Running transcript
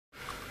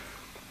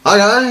Hi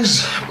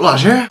guys,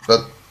 Bolaj here.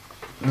 But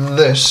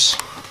this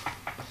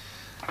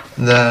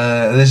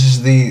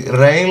is the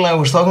rail I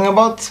was talking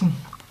about.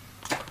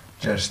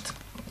 Just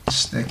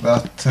stick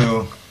that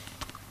to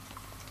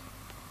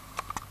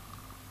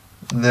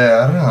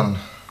there and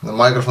the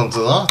microphone to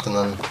that, and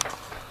then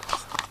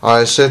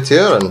I sit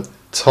here and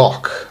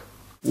talk.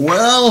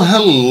 Well,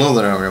 hello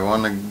there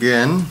everyone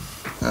again.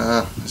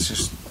 Let's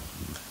just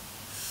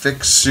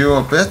fix you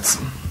a bit.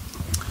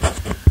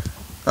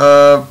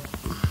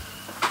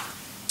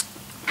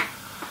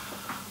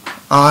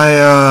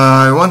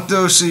 I went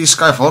to see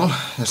Skyfall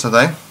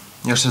yesterday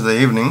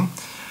evening,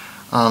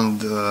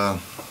 and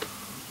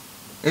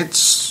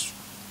it's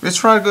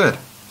rather good.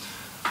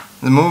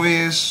 The movie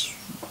is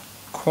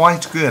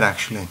quite good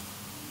actually,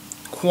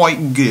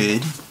 quite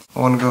good. I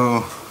want to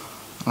go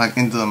like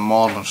into the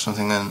mall or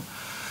something and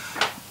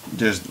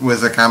just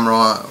with the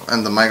camera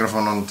and the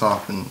microphone on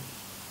top and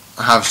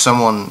have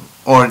someone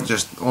or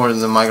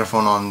the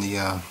microphone on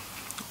the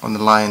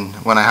line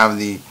when I have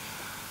the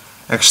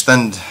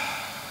extender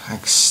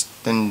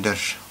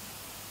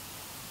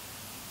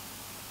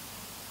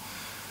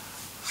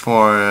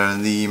for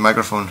the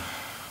microphone,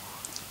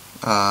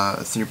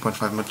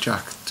 3.5mm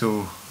jack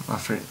to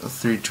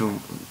 3 to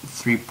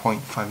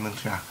 3.5mm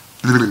jack,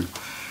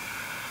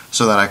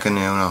 so that I can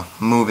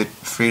move it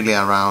freely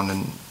around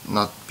and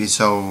not be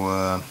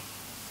so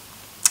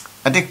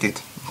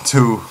addicted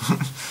to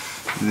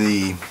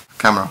the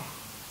camera,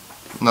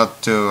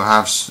 not to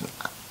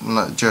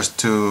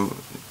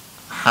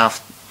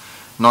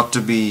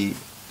be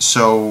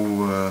so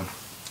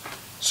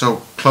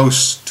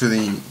close to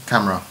the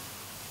camera.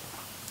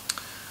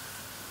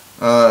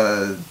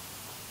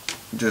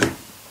 Just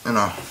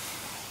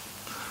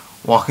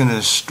walk into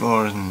the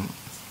store and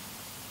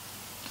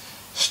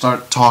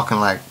start talking,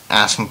 like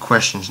asking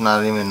questions,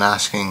 not even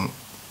asking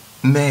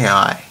may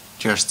I,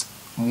 just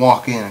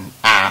walk in and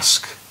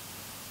ask.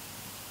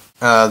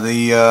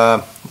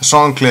 The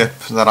song clip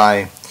that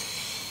I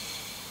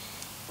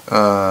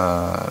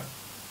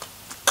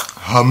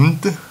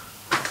hummed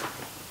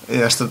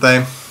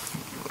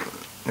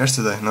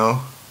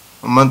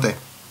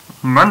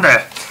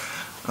Monday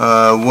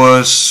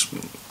was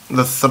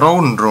the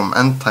Throne Room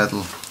end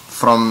title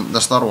from the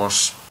Star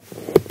Wars.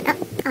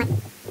 That's better.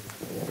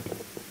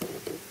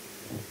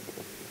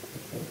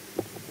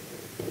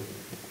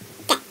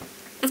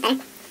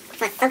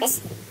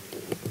 Focus.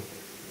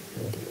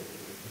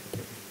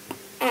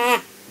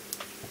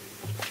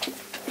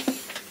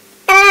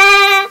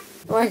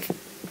 One.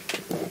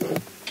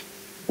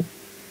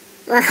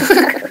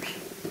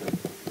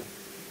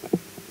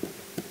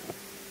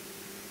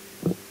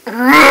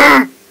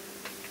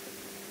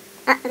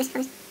 Focus.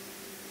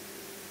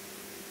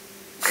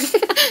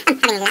 I'm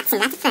having lots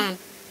and lots of fun.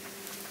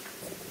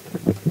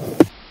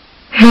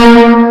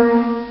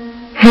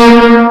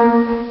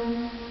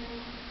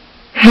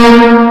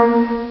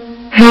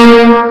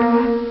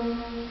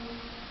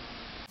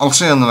 I'll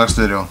see you in the next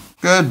video.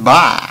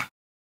 Goodbye.